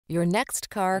Your next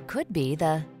car could be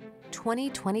the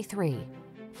 2023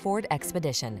 Ford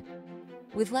Expedition.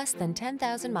 With less than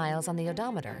 10,000 miles on the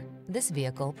odometer, this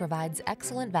vehicle provides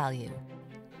excellent value.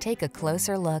 Take a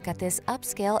closer look at this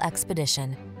upscale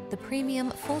Expedition, the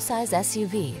premium full-size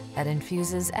SUV that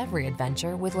infuses every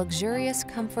adventure with luxurious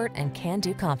comfort and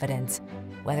can-do confidence.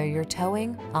 Whether you're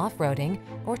towing, off-roading,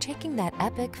 or taking that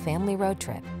epic family road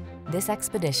trip, this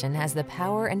Expedition has the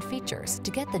power and features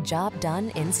to get the job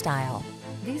done in style.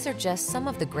 These are just some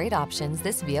of the great options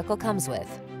this vehicle comes with: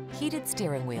 heated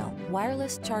steering wheel,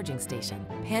 wireless charging station,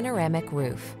 panoramic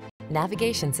roof,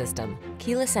 navigation system,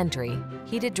 keyless entry,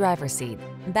 heated driver's seat,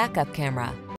 backup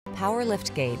camera, power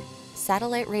liftgate,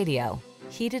 satellite radio,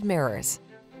 heated mirrors.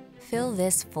 Fill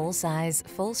this full-size,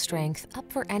 full-strength,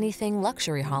 up-for-anything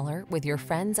luxury hauler with your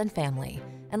friends and family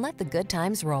and let the good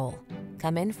times roll.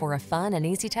 Come in for a fun and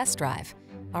easy test drive.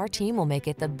 Our team will make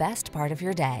it the best part of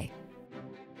your day.